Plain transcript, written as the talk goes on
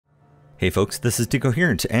Hey folks, this is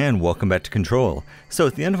Decoherent, and welcome back to Control. So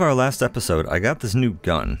at the end of our last episode, I got this new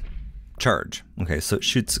gun. Charge. Okay, so it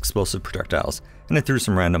shoots explosive projectiles, and I threw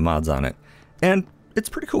some random mods on it. And it's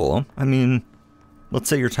pretty cool. I mean, let's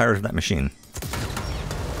say you're tired of that machine.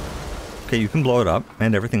 Okay, you can blow it up,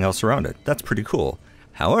 and everything else around it. That's pretty cool.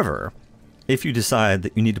 However, if you decide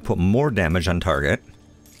that you need to put more damage on target,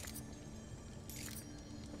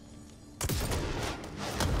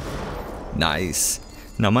 nice.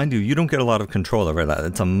 Now, mind you, you don't get a lot of control over that.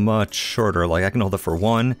 It's a much shorter, like I can hold it for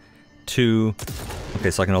 1, 2,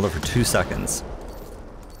 okay, so I can hold it for 2 seconds.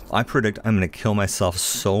 I predict I'm gonna kill myself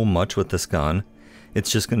so much with this gun.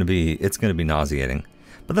 It's just gonna be, nauseating.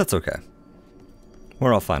 But that's okay.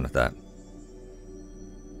 We're all fine with that.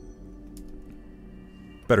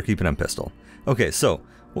 Better keep it on pistol. Okay, so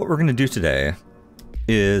what we're gonna do today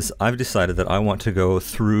is I've decided that I want to go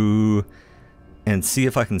through and see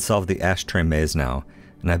if I can solve the ashtray maze now.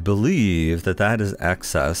 And I believe that that is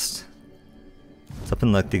accessed. It's up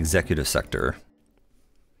in like the executive sector.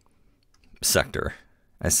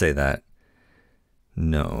 I say that.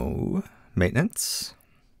 No. Maintenance.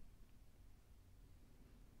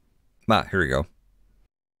 Ah, here we go.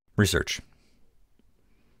 Research.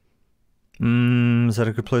 Is that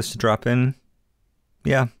a good place to drop in?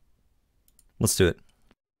 Yeah. Let's do it.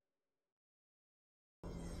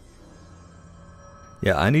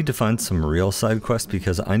 Yeah, I need to find some real side quests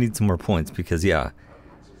because I need some more points because, yeah,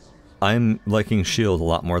 I'm liking S.H.I.E.L.D. a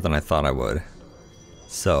lot more than I thought I would.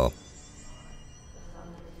 So,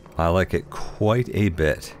 I like it quite a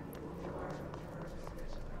bit.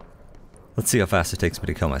 Let's see how fast it takes me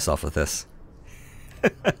to kill myself with this.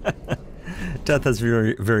 Death has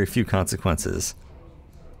very, very few consequences.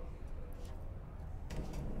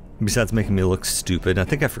 Besides making me look stupid. I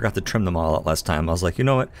think I forgot to trim them all out last time. I was like, you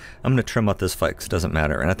know what? I'm going to trim out this fight because it doesn't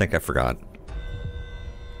matter. And I think I forgot.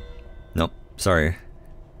 Nope. Sorry.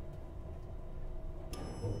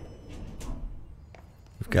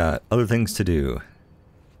 We've got other things to do.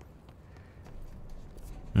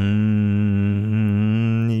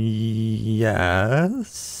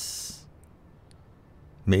 Yes?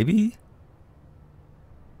 Maybe?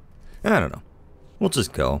 I don't know. We'll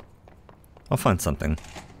just go. I'll find something.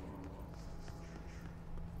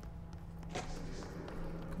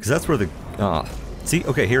 Because that's where the... see?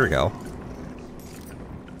 Okay, here we go.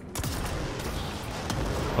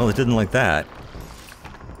 Well, it didn't like that.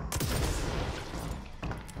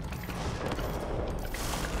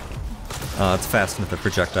 It's fast enough that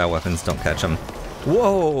projectile weapons don't catch them.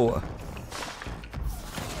 Whoa!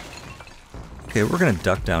 Okay, we're gonna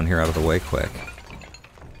duck down here out of the way quick.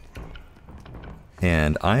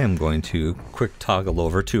 And I am going to quick toggle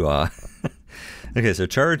over to, okay, so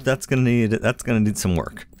charge, that's gonna need some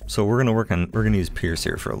work. So we're gonna use Pierce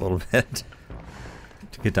here for a little bit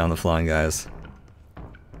to get down the flying guys.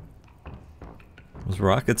 Those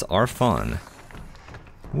rockets are fun.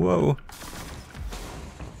 Whoa.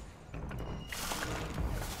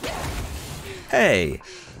 Hey!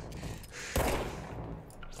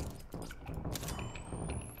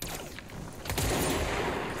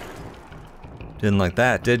 Didn't like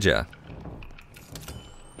that, did ya?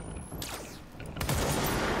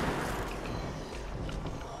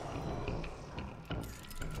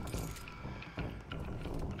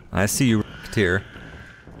 I see you, Rocketeer.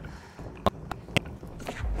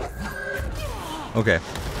 Okay.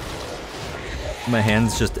 My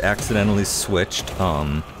hands just accidentally switched,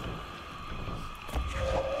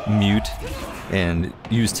 mute and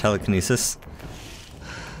used telekinesis.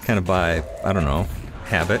 Kind of by, I don't know,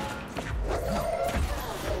 habit.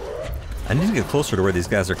 I need to get closer to where these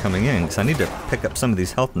guys are coming in, because I need to pick up some of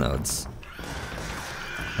these health nodes.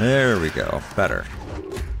 There we go. Better.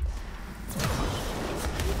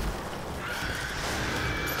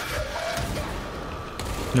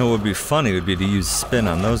 You know what would be funny would be to use spin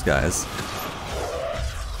on those guys.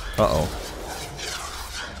 Uh-oh.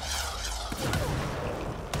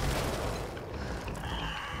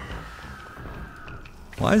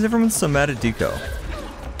 Why is everyone so mad at Deco?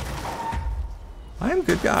 I am a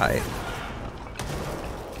good guy.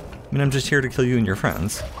 I mean, I'm just here to kill you and your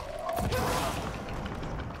friends.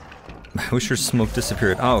 I wish your smoke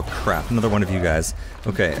disappeared. Oh crap, another one of you guys.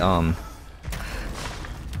 Okay,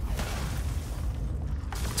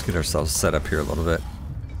 let's get ourselves set up here a little bit.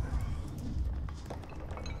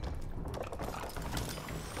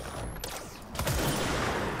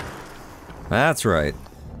 That's right.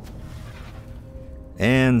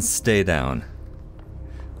 And stay down.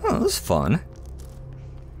 Oh, that was fun.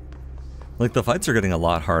 Like, the fights are getting a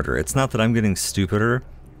lot harder. It's not that I'm getting stupider,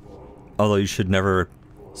 although you should never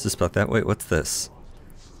suspect that. Wait, what's this?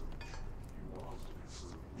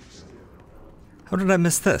 How did I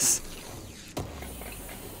miss this?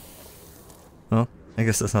 Well, I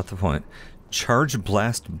guess that's not the point. Charge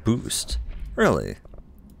blast boost. Really?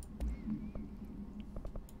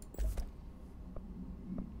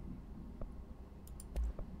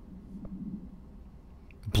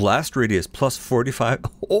 Blast radius plus 45.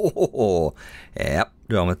 Oh, yep.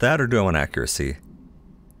 Do I want that or do I want accuracy?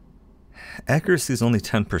 Accuracy is only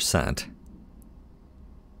 10%.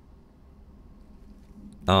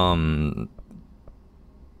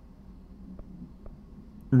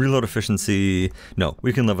 Reload efficiency. No,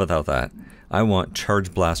 we can live without that. I want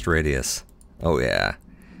charge blast radius. Oh yeah.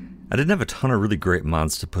 I didn't have a ton of really great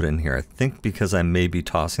mods to put in here. I think because I may be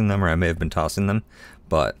tossing them, or I may have been tossing them,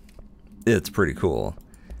 but it's pretty cool.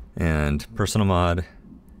 And personal mod,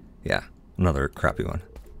 yeah, another crappy one.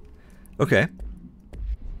 Okay.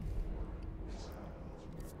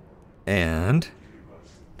 And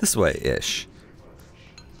this way-ish.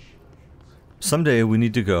 Someday we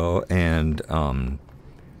need to go and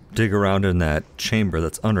dig around in that chamber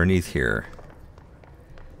that's underneath here.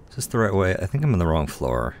 Is this the right way? I think I'm on the wrong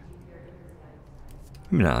floor.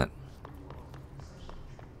 Maybe not.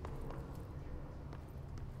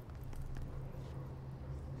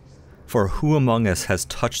 For who among us has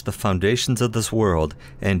touched the foundations of this world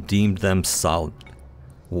and deemed them solid?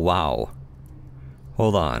 Wow.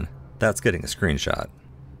 Hold on. That's getting a screenshot.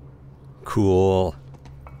 Cool.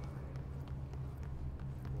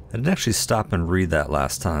 I didn't actually stop and read that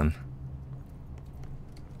last time.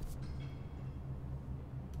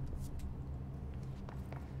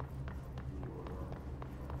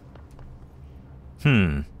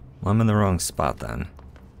 Well, I'm in the wrong spot then.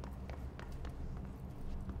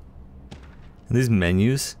 Are these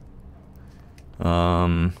menus?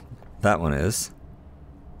 That one is.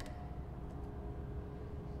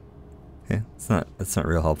 Okay, it's not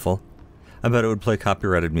real helpful. I bet it would play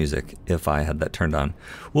copyrighted music if I had that turned on.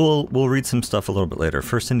 We'll read some stuff a little bit later.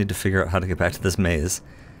 First I need to figure out how to get back to this maze.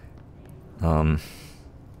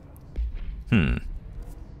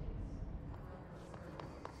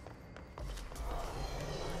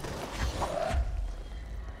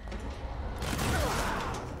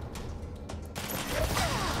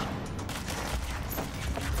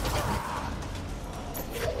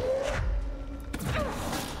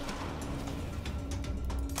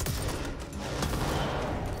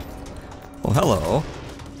 Oh, hello.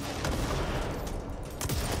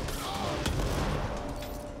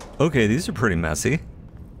 Okay, these are pretty messy.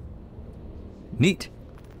 Neat.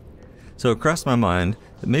 So it crossed my mind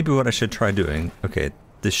that maybe what I should try doing... Okay,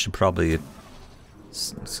 this should probably...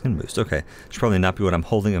 Skin boost, okay. Should probably not be what I'm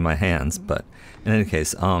holding in my hands, but in any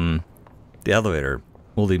case, the elevator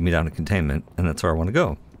will lead me down to containment, and that's where I want to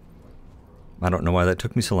go. I don't know why that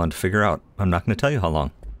took me so long to figure out. I'm not going to tell you how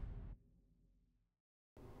long.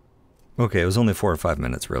 Okay, it was only 4 or 5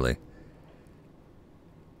 minutes, really.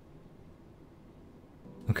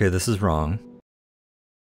 Okay, this is wrong.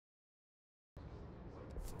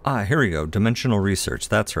 Ah, here we go. Dimensional research.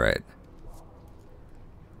 That's right.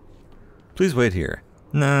 Please wait here.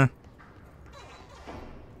 Nah.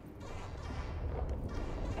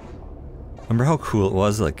 Remember how cool it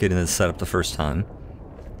was, like, getting this set up the first time?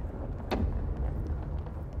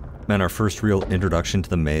 And our first real introduction to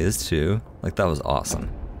the maze, too. Like, that was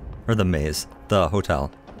awesome. Or the maze. The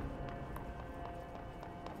hotel.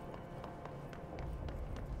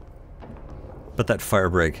 But that fire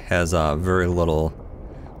break has very little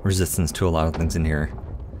resistance to a lot of things in here.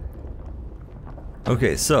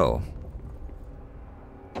 Okay, so...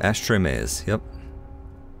 Ashtray maze, yep.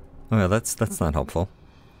 Oh yeah, that's not helpful.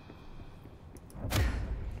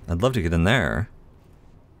 I'd love to get in there.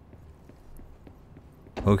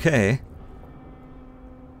 Okay.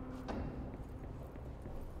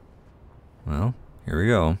 Well, here we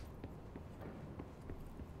go.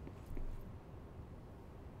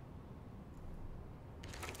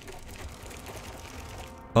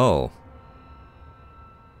 Oh.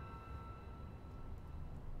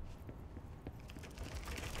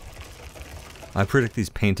 I predict these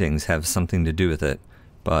paintings have something to do with it,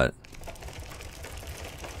 but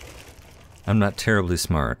I'm not terribly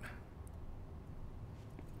smart.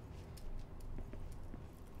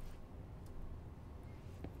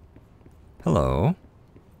 Hello.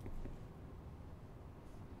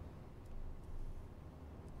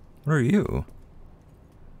 What are you?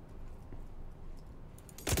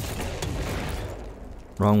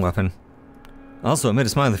 Wrong weapon. Also, it made a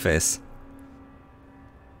smiley face.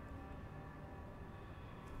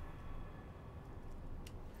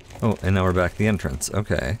 Oh, and now we're back at the entrance.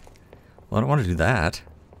 Okay. Well, I don't want to do that.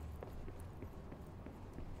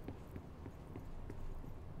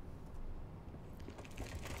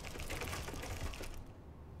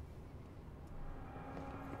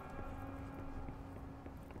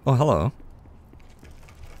 Oh, hello.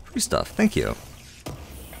 Free stuff, thank you.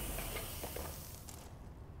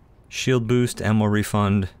 Shield boost, ammo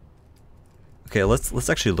refund. Okay, let's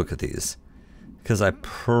actually look at these. Because I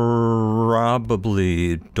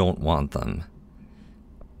probably don't want them.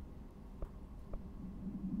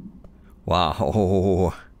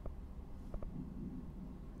 Wow.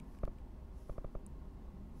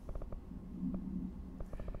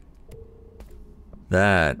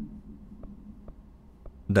 That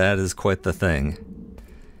is quite the thing.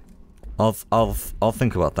 I'll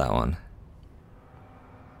think about that one.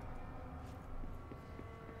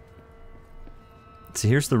 See,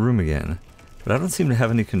 here's the room again, but I don't seem to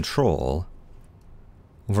have any control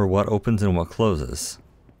over what opens and what closes.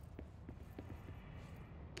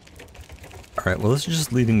 Alright, well this is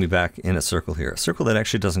just leading me back in a circle here. A circle that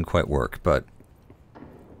actually doesn't quite work, but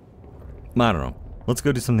I don't know. Let's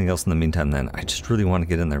go do something else in the meantime then. I just really want to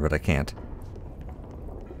get in there, but I can't.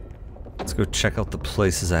 Let's go check out the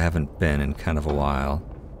places I haven't been in kind of a while.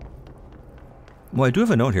 Well, I do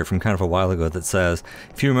have a note here from kind of a while ago that says,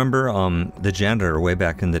 if you remember the janitor way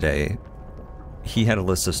back in the day, he had a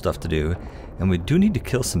list of stuff to do, and we do need to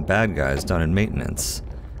kill some bad guys down in maintenance.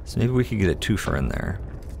 So maybe we could get a twofer in there.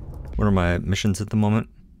 What are my missions at the moment?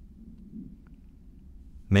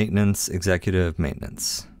 Maintenance, executive,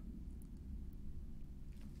 maintenance.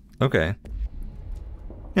 Okay.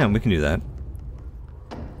 Yeah, we can do that.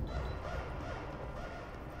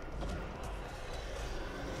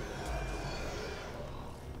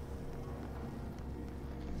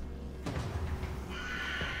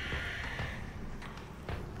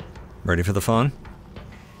 Ready for the fun?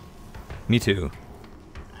 Me too.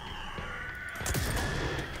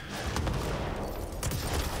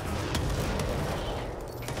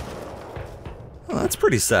 Well, that's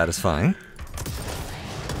pretty satisfying.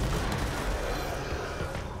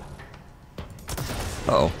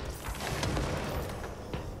 Uh-oh.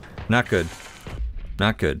 Not good.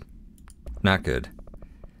 Not good. Not good.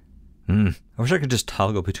 I wish I could just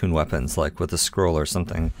toggle between weapons, like with a scroll or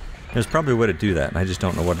something. There's probably a way to do that, and I just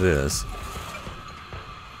don't know what it is.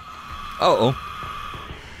 Uh-oh.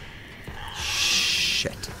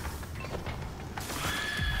 Shit.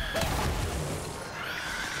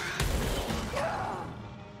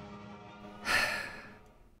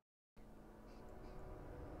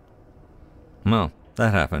 Well,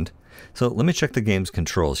 that happened. So let me check the game's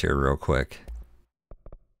controls here real quick.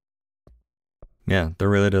 Yeah, there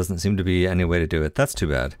really doesn't seem to be any way to do it. That's too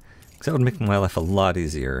bad, because that would make my life a lot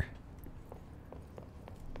easier.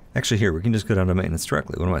 Actually, here, we can just go down to maintenance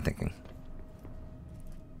directly. What am I thinking?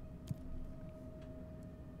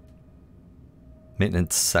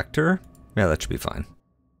 Maintenance sector? Yeah, that should be fine.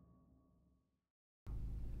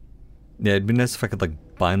 Yeah, it'd be nice if I could,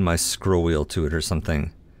 like, bind my scroll wheel to it or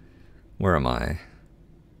something. Where am I?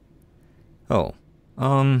 Oh.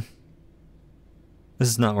 This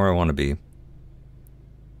is not where I want to be.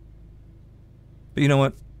 But you know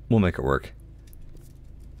what? We'll make it work.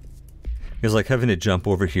 Because like having to jump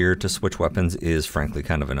over here to switch weapons is frankly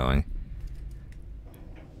kind of annoying.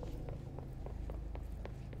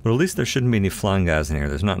 But at least there shouldn't be any flying guys in here.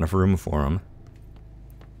 There's not enough room for them.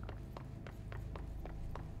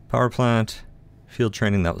 Power plant. Field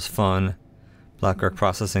training, that was fun. Black arc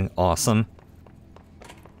processing, awesome.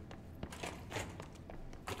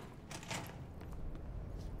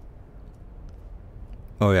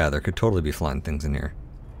 Oh yeah, there could totally be flying things in here.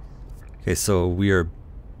 Okay, so we are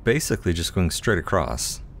basically just going straight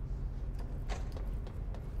across.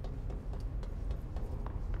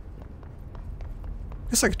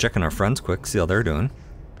 Guess I could check on our friends quick, see how they're doing.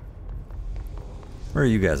 Where are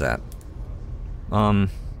you guys at? Well,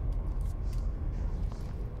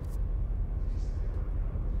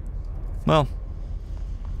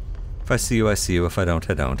 if I see you, I see you. If I don't,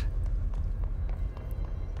 I don't.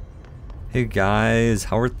 Hey guys,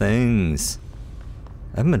 how are things?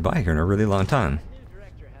 I haven't been by here in a really long time. New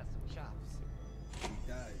director has some chops. He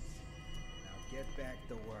does. Now get back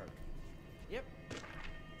to work. Yep. Some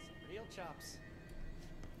real chops.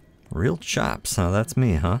 Real chops, huh? That's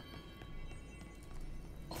me, huh?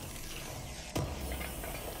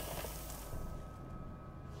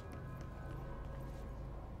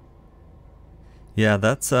 Yeah,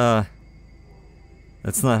 that's not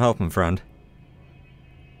helping, friend.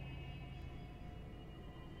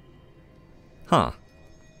 Huh.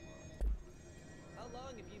 How long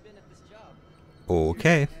have you been at this job?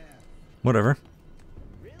 Okay. Whatever.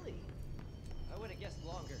 Really? I would have guessed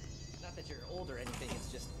longer. Not that you're old or anything, it's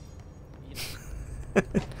just, you know.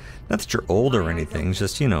 Not that you're old or anything, it's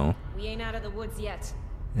just, you know. We ain't out of the woods yet.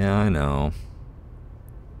 Yeah, I know.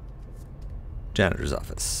 Janitor's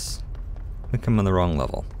office. I think I'm on the wrong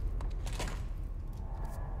level.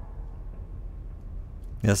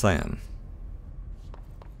 Yes, I am.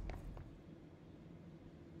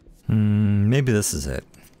 Maybe this is it.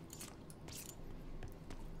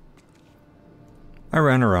 I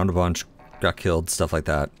ran around a bunch, got killed, stuff like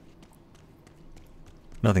that.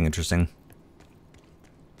 Nothing interesting.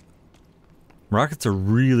 Rockets are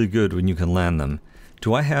really good when you can land them.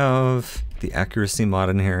 Do I have the accuracy mod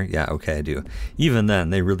in here? Yeah, okay, I do. Even then,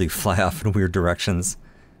 they really fly off in weird directions.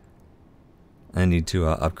 I need to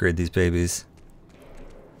upgrade these babies.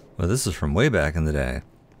 Well, this is from way back in the day.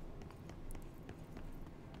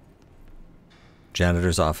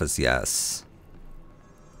 Janitor's office, yes.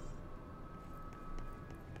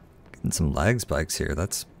 Getting some lag spikes here.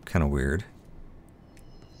 That's kind of weird.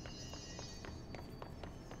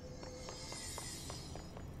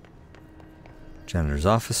 Janitor's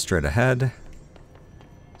office straight ahead.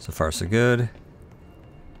 So far, so good.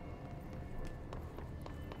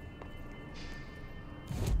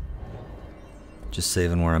 Just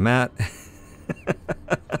saving where I'm at.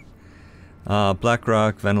 Black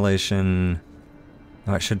rock, ventilation.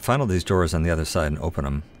 Oh, I should find all these doors on the other side and open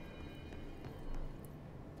them.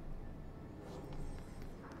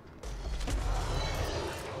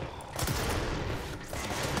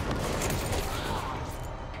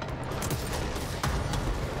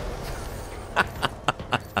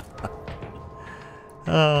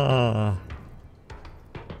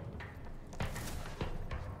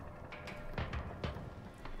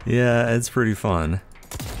 Yeah, it's pretty fun.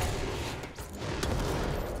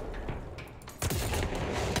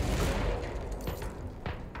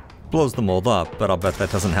 Blows the mold up, but I'll bet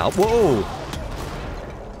that doesn't help. Whoa!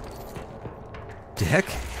 Dick?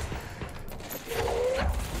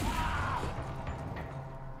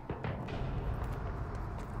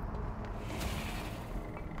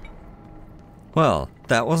 Well,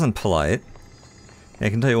 that wasn't polite. I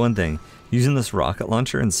can tell you one thing. Using this rocket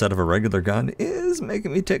launcher instead of a regular gun is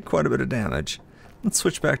making me take quite a bit of damage. Let's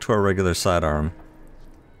switch back to our regular sidearm.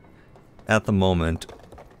 At the moment.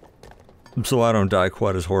 So I don't die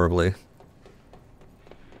quite as horribly.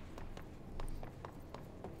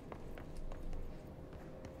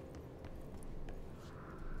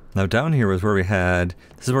 Now down here was where we had...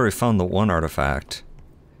 This is where we found the one artifact.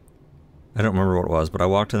 I don't remember what it was, but I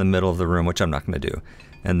walked in the middle of the room, which I'm not going to do.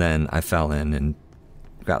 And then I fell in and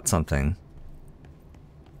got something.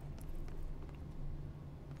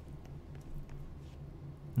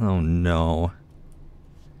 Oh no.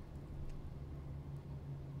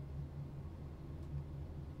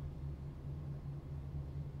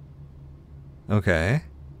 Okay.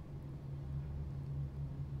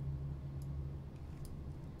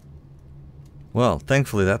 Well,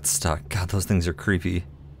 thankfully that's stuck. God, those things are creepy.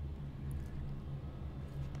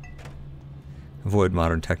 Avoid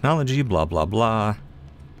modern technology, blah blah blah.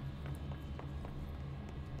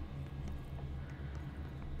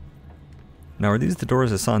 Now, are these the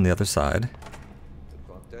doors I saw on the other side? The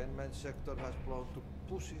containment sector has blown to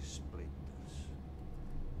pussy splinters.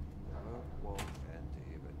 Work won't end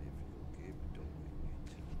even if you keep doing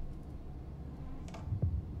it.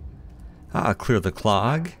 Ah, clear the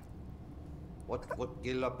clog. What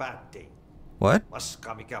killa päätti? What?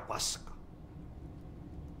 Paska mikä paska.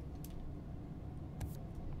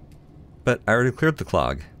 But I already cleared the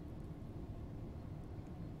clog.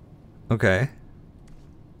 Okay.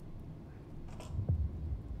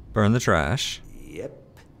 Burn the trash. Yep.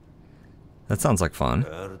 That sounds like fun.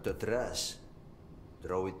 Burn the trash.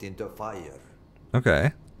 Throw it into fire.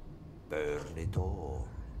 Okay. Burn it all.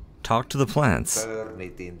 Talk to the plants. Burn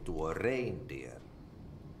it into a reindeer.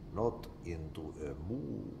 Not into a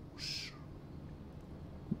moose.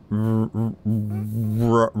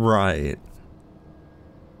 Right.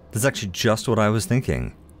 That's actually just what I was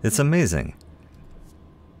thinking. It's amazing.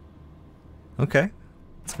 Okay.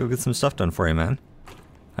 Let's go get some stuff done for you, man.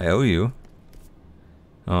 I owe you.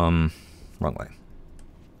 Wrong way.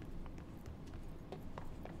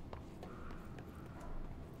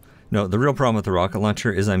 No, the real problem with the rocket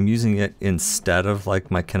launcher is I'm using it instead of like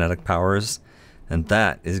my kinetic powers, and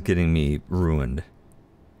that is getting me ruined.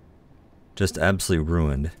 Just absolutely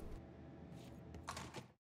ruined.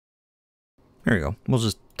 There you go. We'll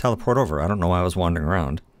just teleport over. I don't know why I was wandering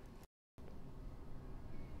around.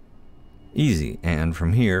 Easy. And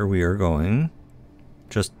from here we are going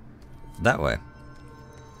just that way.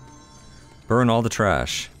 Burn all the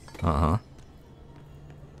trash. Uh-huh.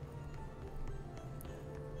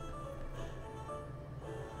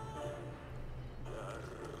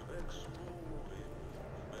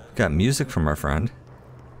 Got music from our friend.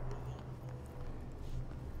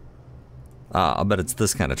 Ah, I'll bet it's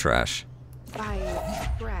this kind of trash. Buying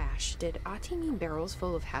trash trash. Did Ati mean barrels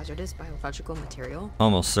full of hazardous biological material?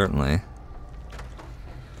 Almost certainly.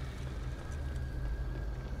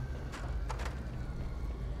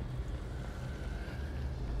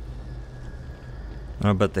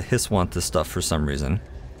 I bet the Hiss want this stuff for some reason.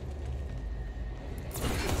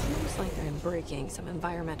 Seems like I'm breaking some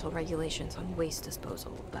environmental regulations on waste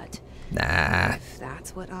disposal, but Nah. if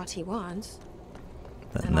that's what Ati wants,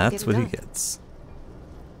 Then I'll that's get it what he done. gets.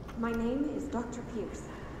 My name is Dr. Pierce,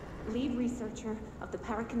 lead researcher of the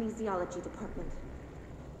Parakinesiology Department.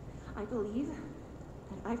 I believe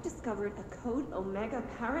that I've discovered a Code Omega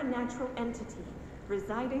paranatural entity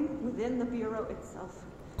residing within the Bureau itself.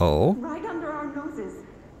 Oh? Right under our noses.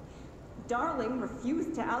 Darling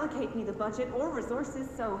refused to allocate me the budget or resources,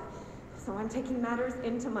 so I'm taking matters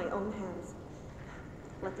into my own hands.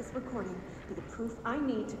 Let this recording be the proof I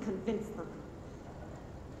need to convince them.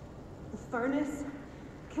 The furnace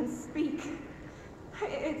can speak.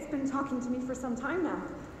 It's been talking to me for some time now.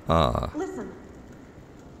 Listen.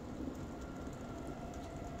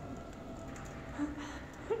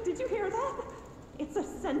 Did you hear that? It's a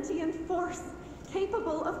sentient force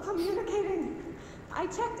capable of communicating. I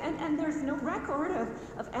checked and there's no record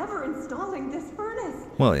of ever installing this furnace.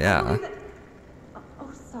 Well, yeah.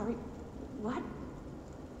 Oh, sorry. What?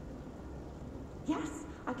 Yes,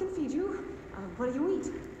 I can feed you. What do you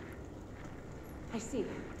eat? I see.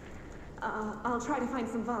 I'll try to find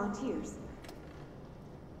some volunteers.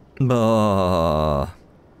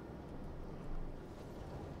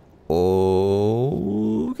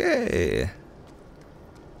 Okay.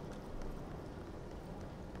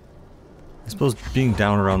 I suppose being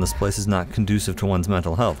down around this place is not conducive to one's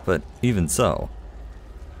mental health, but even so.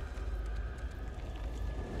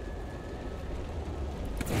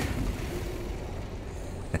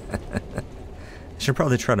 I should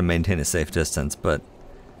probably try to maintain a safe distance, but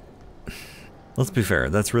let's be fair,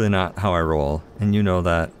 that's really not how I roll, and you know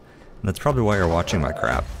that. And that's probably why you're watching my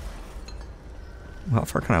crap. How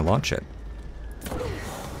far can I launch it?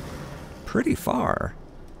 Pretty far.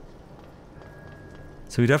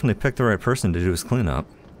 So we definitely picked the right person to do his cleanup.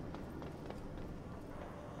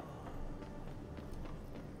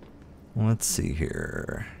 Let's see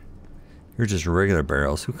here. You're just regular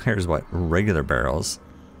barrels. Who cares about regular barrels?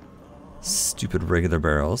 Stupid regular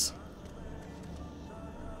barrels.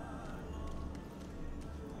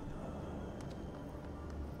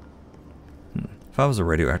 If I was a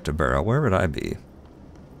radioactive barrel, where would I be?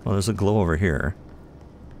 Well, there's a glow over here.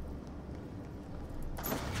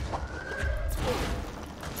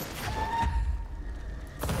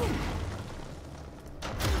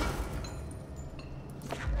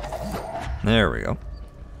 There we go.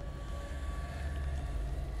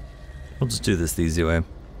 We'll just do this the easy way.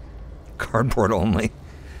 Cardboard only.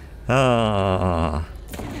 Ah.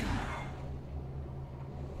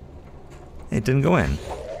 Hey, it didn't go in.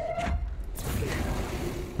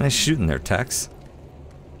 Nice shooting there, Tex.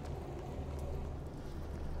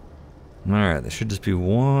 Alright, there should just be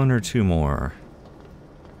one or two more.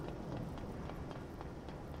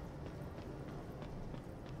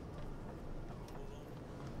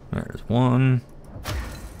 There's one.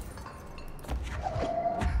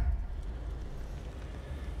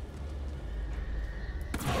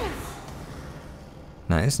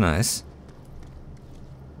 Nice, nice.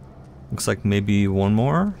 Looks like maybe one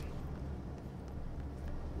more.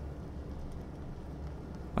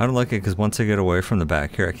 I don't like it because once I get away from the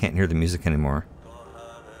back here, I can't hear the music anymore.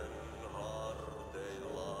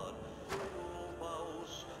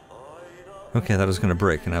 Okay, that was gonna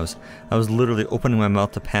break, and I was literally opening my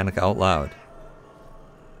mouth to panic out loud.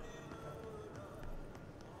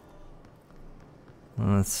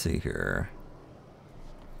 Let's see here.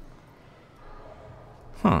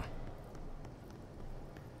 Huh.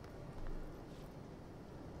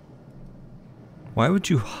 Why would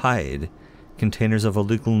you hide containers of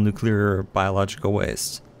illegal nuclear or biological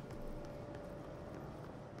waste?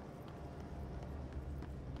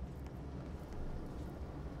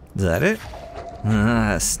 Is that it?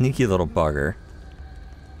 Ah, sneaky little bugger.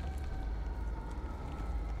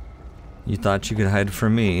 You thought you could hide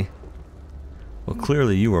from me? Well,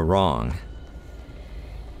 clearly you were wrong.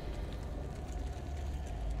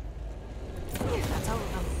 That's all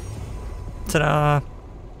of them. Ta-da!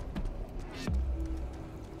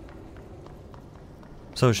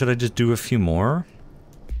 So should I just do a few more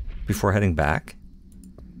before heading back?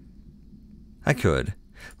 I could.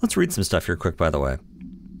 Let's read some stuff here quick, by the way.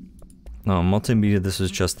 Multimedia, this was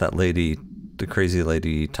just that lady, the crazy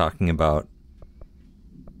lady talking about,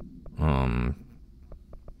 talking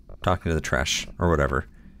to the trash, or whatever.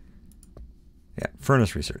 Yeah,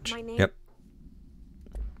 furnace research. My name? Yep.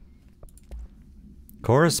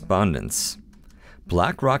 Correspondence.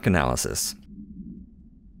 Black rock analysis.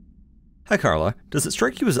 Hi Carla, does it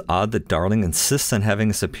strike you as odd that Darling insists on having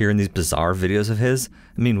us appear in these bizarre videos of his?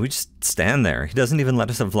 I mean, we just stand there. He doesn't even let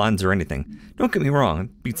us have lines or anything. Don't get me wrong,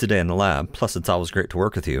 it beats a day in the lab, plus it's always great to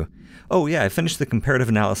work with you. Oh yeah, I finished the comparative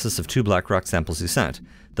analysis of 2 black rock samples you sent.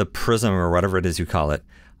 The prism or whatever it is you call it.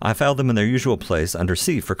 I filed them in their usual place under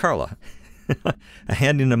C for Carla. A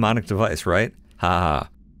handy mnemonic device, right? Ha ha.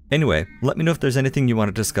 Anyway, let me know if there's anything you want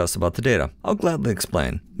to discuss about the data. I'll gladly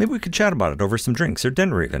explain. Maybe we could chat about it over some drinks or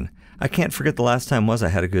dinner even. I can't forget the last time I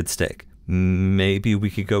had a good steak. Maybe we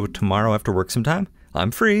could go tomorrow after work sometime?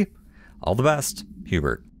 I'm free. All the best,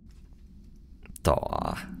 Hubert.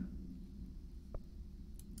 Daw.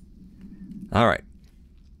 Alright.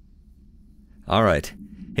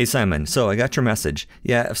 Hey Simon, so I got your message.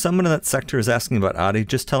 Yeah, if someone in that sector is asking about Adi,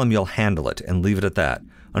 just tell him you'll handle it and leave it at that.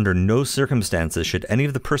 Under no circumstances should any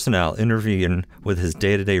of the personnel intervene with his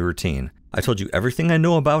day-to-day routine. I told you everything I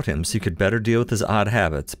know about him so you could better deal with his odd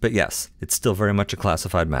habits, but yes, it's still very much a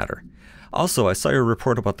classified matter. Also, I saw your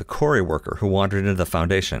report about the quarry worker who wandered into the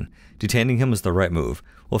Foundation. Detaining him was the right move.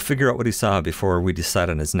 We'll figure out what he saw before we decide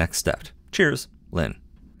on his next step. Cheers, Lynn.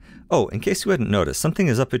 Oh, in case you hadn't noticed, something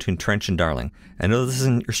is up between Trench and Darling. I know this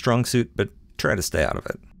isn't your strong suit, but try to stay out of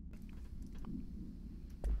it.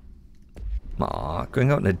 Aw,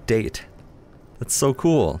 going out on a date. That's so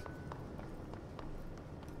cool.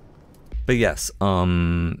 But yes,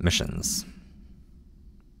 missions.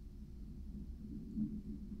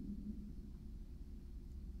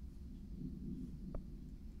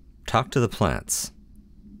 Talk to the plants.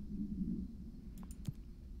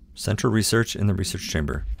 Central research in the research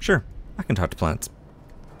chamber. Sure, I can talk to plants.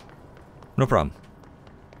 No problem.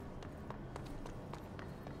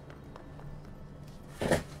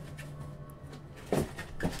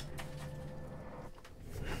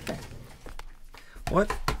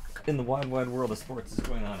 What in the wide world of sports is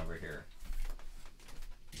going on over here?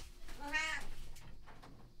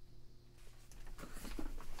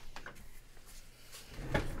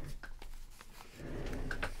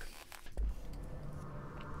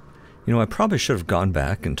 You know, I probably should have gone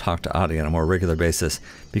back and talked to Adi on a more regular basis,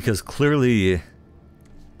 because clearly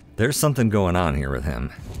there's something going on here with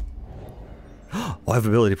him. Oh, I have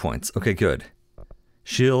ability points. Okay, good.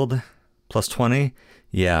 Shield plus 20.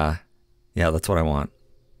 Yeah, that's what I want.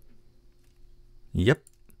 Yep.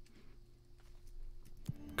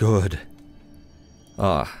 Good.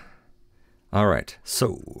 Alright,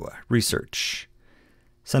 so research.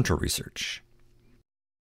 Central research.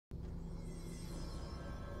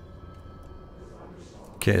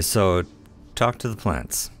 Okay, so talk to the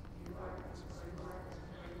plants.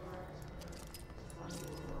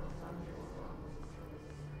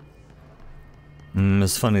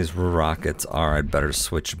 As funny as rockets are, I'd better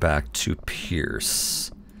switch back to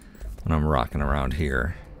Pierce when I'm rocking around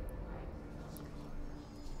here.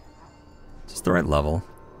 Is this the right level?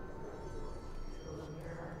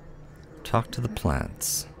 Talk to the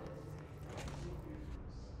plants.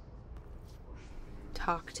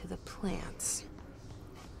 Talk to the plants.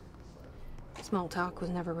 Small talk was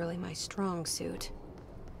never really my strong suit.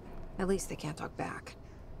 At least they can't talk back.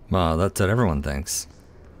 Well, that's what everyone thinks.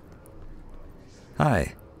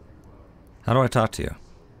 Hi. How do I talk to you?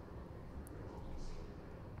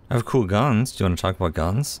 I have cool guns. Do you want to talk about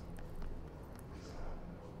guns?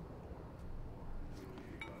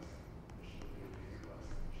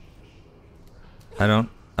 I don't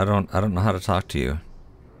know how to talk to you.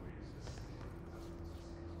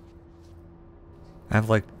 I have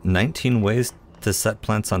like 19 ways to set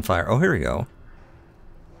plants on fire. Oh, here we go.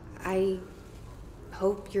 I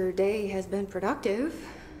hope your day has been productive,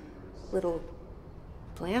 little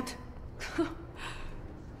plant.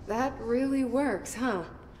 That really works, huh?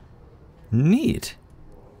 Neat.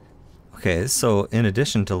 Okay, so in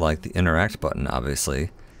addition to like the interact button, obviously,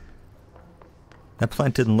 that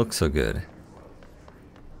plant didn't look so good.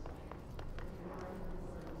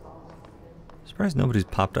 Surprised nobody's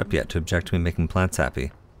popped up yet to object to me making plants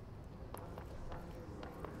happy.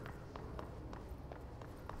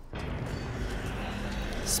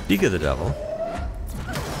 Speak of the devil.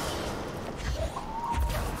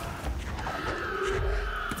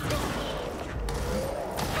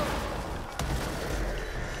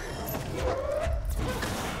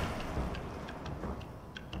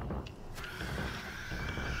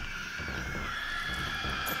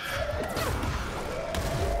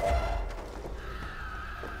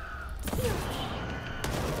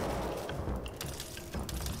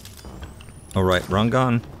 Oh right, wrong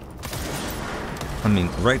gun. I mean,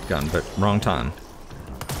 right gun, but wrong time.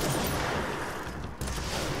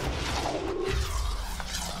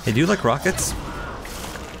 Hey, do you like rockets?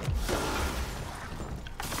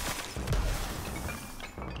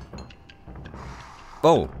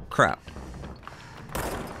 Oh, crap.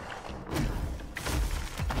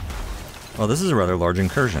 Well, this is a rather large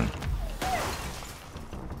incursion.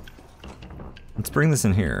 Let's bring this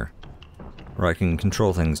in here, where I can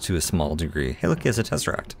control things to a small degree. Hey, look, he has a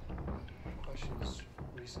Tesseract. Questions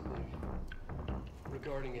recently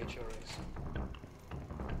regarding HRAs.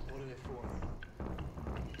 What are they for?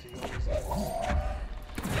 Do you always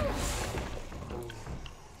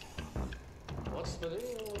what's the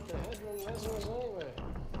deal with the Hedron resonance anyway?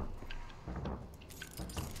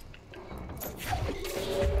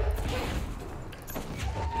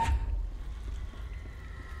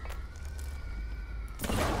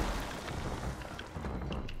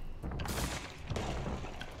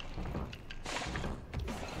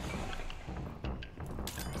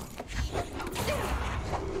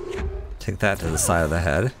 Take that to the side of the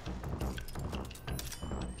head.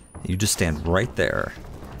 You just stand right there.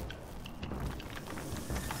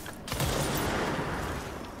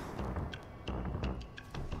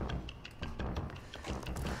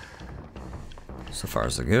 So far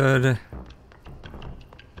so good.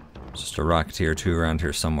 Just a rocketeer or two around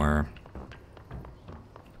here somewhere.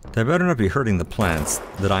 They better not be hurting the plants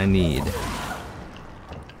that I need.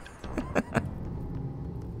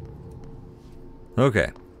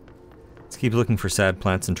 Okay. Let's keep looking for sad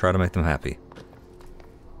plants and try to make them happy.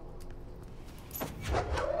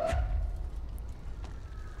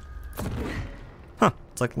 Huh,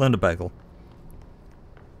 it's like Linda Bagel.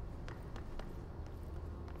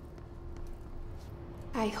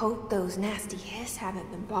 I hope those nasty hiss haven't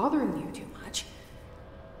been bothering you too much.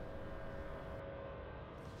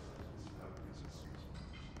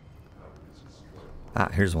 Ah,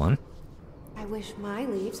 here's one. I wish my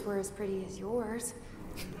leaves were as pretty as yours.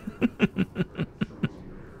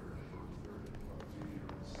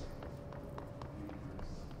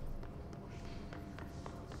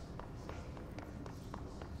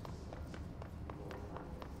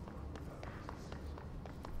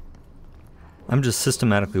 I'm just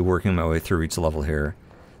systematically working my way through each level here.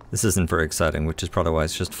 This isn't very exciting, which is probably why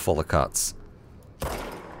it's just full of cuts.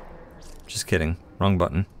 Just kidding. Wrong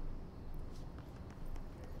button.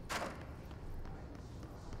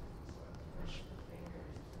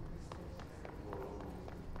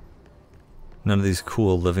 None of these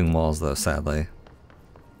cool living walls, though, sadly.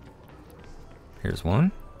 Here's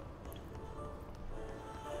one.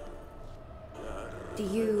 Do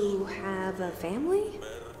you have a family?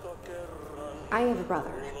 I have a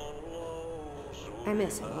brother. I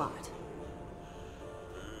miss him a lot.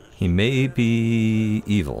 He may be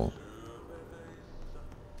evil.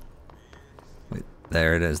 Wait,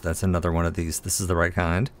 there it is. That's another one of these. This is the right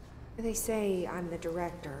kind. They say I'm the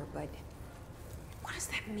director, but what does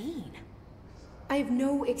that mean? I have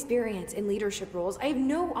no experience in leadership roles. I have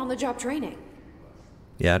no on-the-job training.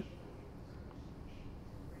 Yet.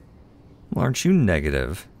 Well, aren't you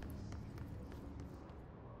negative?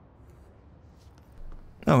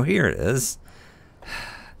 Oh, here it is.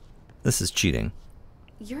 This is cheating.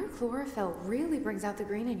 Your chlorophyll really brings out the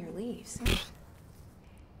green in your leaves.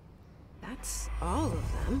 That's all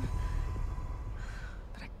of them.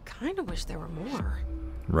 But I kind of wish there were more.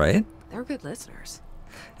 Right? They're good listeners.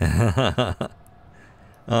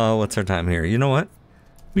 What's our time here? You know what?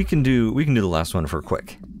 We can do the last one for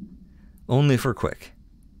quick. Only for quick.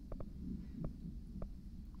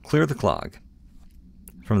 Clear the clog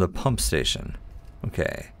from the pump station.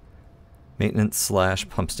 Okay. Maintenance /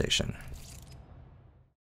 pump station.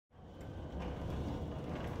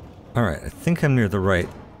 Alright, I think I'm near the right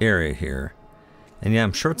area here. And yeah,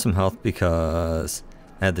 I'm short some health because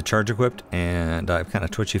I had the charge equipped and I have kind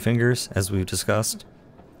of twitchy fingers, as we've discussed.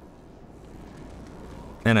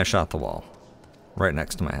 And I shot the wall. Right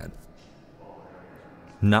next to my head.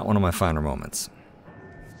 Not one of my finer moments.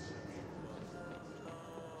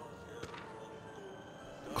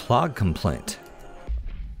 Clog complaint.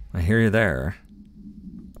 I hear you there.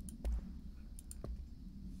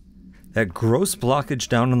 That gross blockage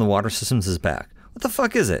down in the water systems is back. What the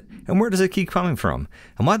fuck is it? And where does it keep coming from?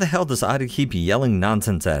 And why the hell does Ida keep yelling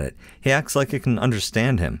nonsense at it? He acts like it can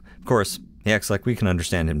understand him. Of course, he acts like we can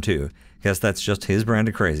understand him too. Guess that's just his brand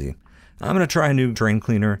of crazy. I'm gonna try a new drain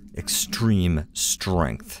cleaner, extreme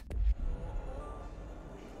strength.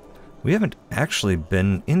 We haven't actually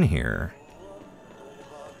been in here.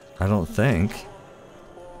 I don't think.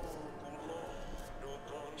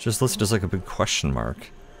 It's just listed as like a big question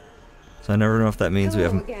mark. So I never know if that means we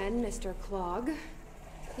haven't... again, Mr. Clog.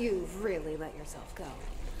 You've really let yourself go.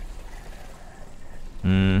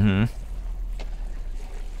 Mm-hmm.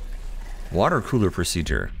 Water cooler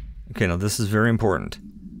procedure. Okay, now this is very important.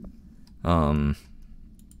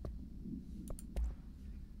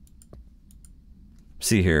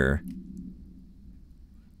 see here.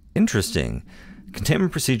 Interesting.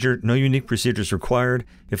 Containment procedure, no unique procedures required.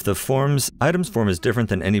 If the item's form is different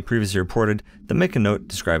than any previously reported, then make a note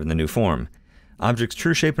describing the new form. Objects'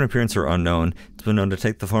 true shape and appearance are unknown. It's been known to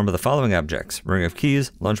take the form of the following objects: ring of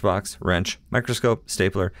keys, lunchbox, wrench, microscope,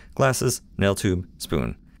 stapler, glasses, nail tube,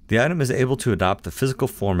 spoon. The item is able to adopt the physical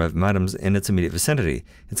form of items in its immediate vicinity.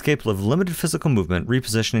 It's capable of limited physical movement,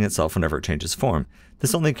 repositioning itself whenever it changes form.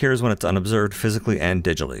 This only occurs when it's unobserved, physically and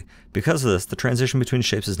digitally. Because of this, the transition between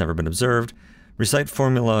shapes has never been observed. Recite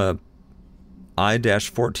formula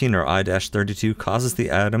I-14 or I-32 causes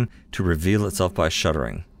the item to reveal itself by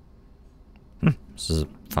shuddering. This is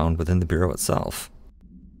found within the Bureau itself.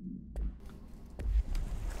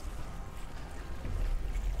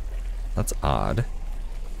 That's odd.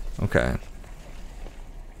 Okay.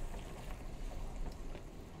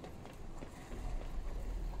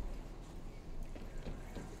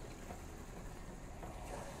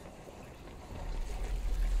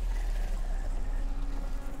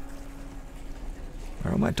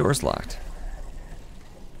 Why are my doors locked?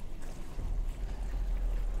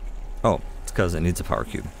 Oh, it's because it needs a power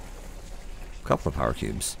cube. A couple of power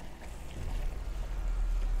cubes.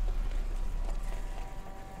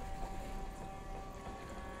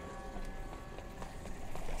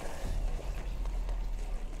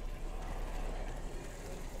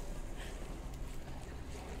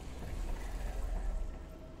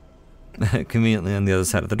 Conveniently on the other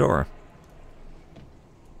side of the door.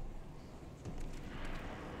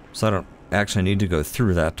 So I don't actually need to go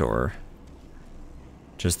through that door.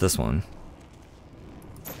 Just this one.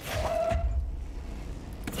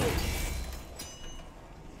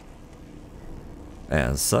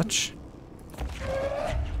 As such.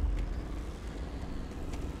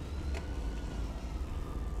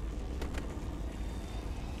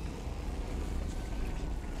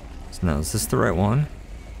 So now, is this the right one?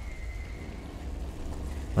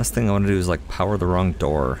 Last thing I want to do is like power the wrong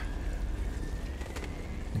door.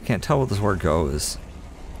 I can't tell where it goes.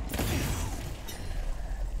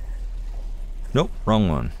 Nope, wrong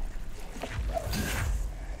one.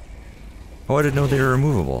 Oh, I didn't know they were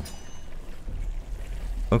removable.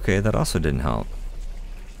 Okay, that also didn't help.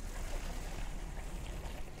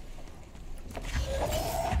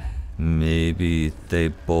 Maybe they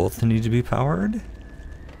both need to be powered?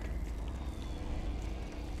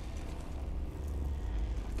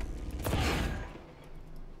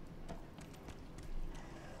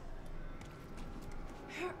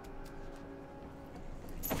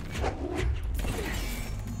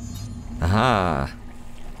 Aha!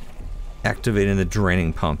 Activating the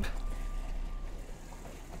draining pump.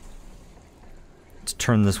 Let's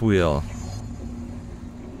turn this wheel.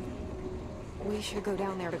 We should go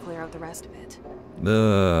down there to clear out the rest of it.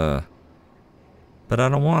 But I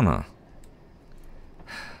don't wanna.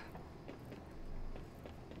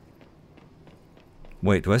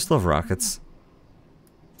 Wait, do I still have rockets?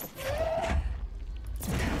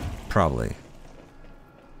 Probably.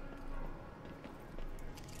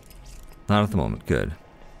 Not at the moment. Good.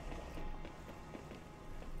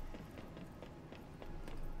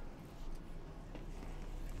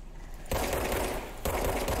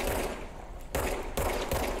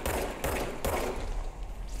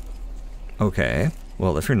 Okay.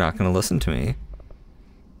 Well, if you're not going to listen to me.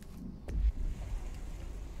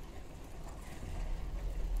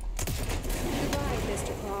 Goodbye,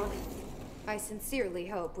 Mr. Clog. I sincerely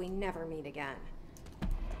hope we never meet again.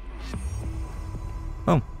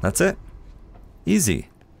 Oh, that's it. Easy.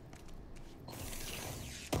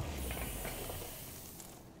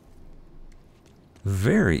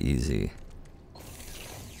 Very easy.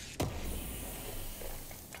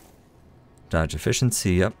 Dodge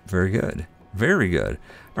efficiency, yep, very good. Very good.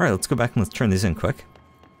 Alright, let's go back and let's turn these in quick.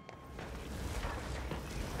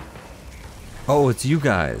 Oh, it's you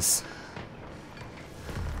guys.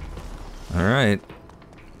 Alright.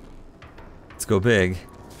 Let's go big.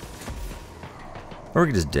 Or we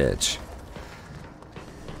can just ditch.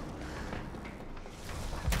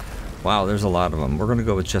 Wow, there's a lot of them. We're gonna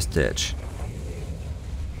go with just ditch.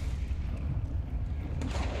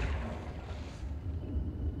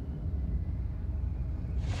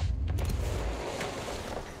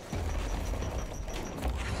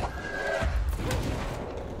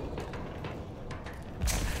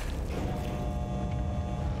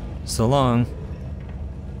 So long.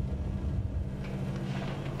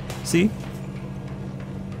 See?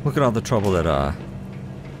 Look at all the trouble that I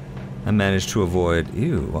managed to avoid.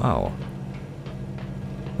 Ew, wow.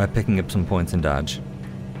 By picking up some points in dodge.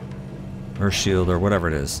 Or shield, or whatever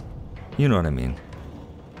it is. You know what I mean.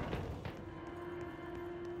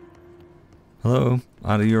 Hello?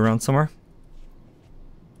 Are you around somewhere?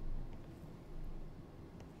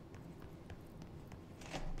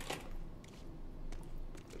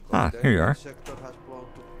 Ah, here you are. Sector has blown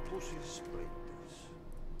to pussy splinters.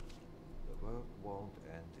 The work won't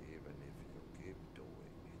end even if you keep doing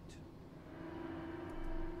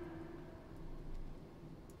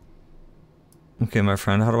it. Okay, my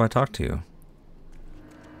friend, how do I talk to you?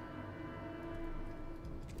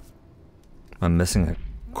 I'm missing a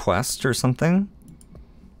quest or something?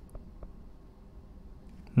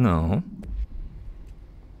 No.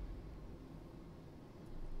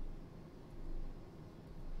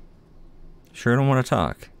 Sure don't want to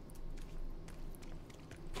talk.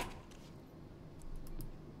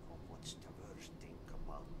 What's the worst thing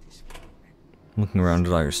about this game? Looking around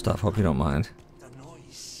at all your stuff, hope you don't mind. The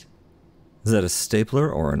noise. Is that a stapler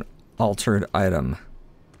or an altered item?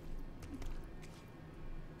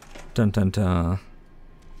 Dun dun dun.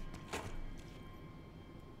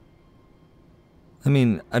 I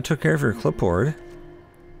mean, I took care of your clipboard.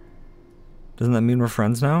 Doesn't that mean we're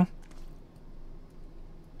friends now?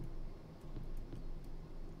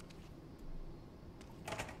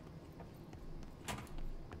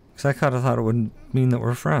 Because I kind of thought it would mean that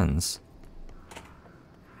we're friends.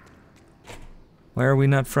 Why are we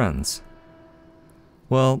not friends?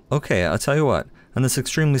 Well, okay, I'll tell you what. On this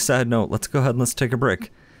extremely sad note, let's go ahead and let's take a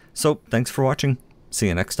break. So, thanks for watching. See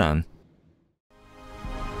you next time.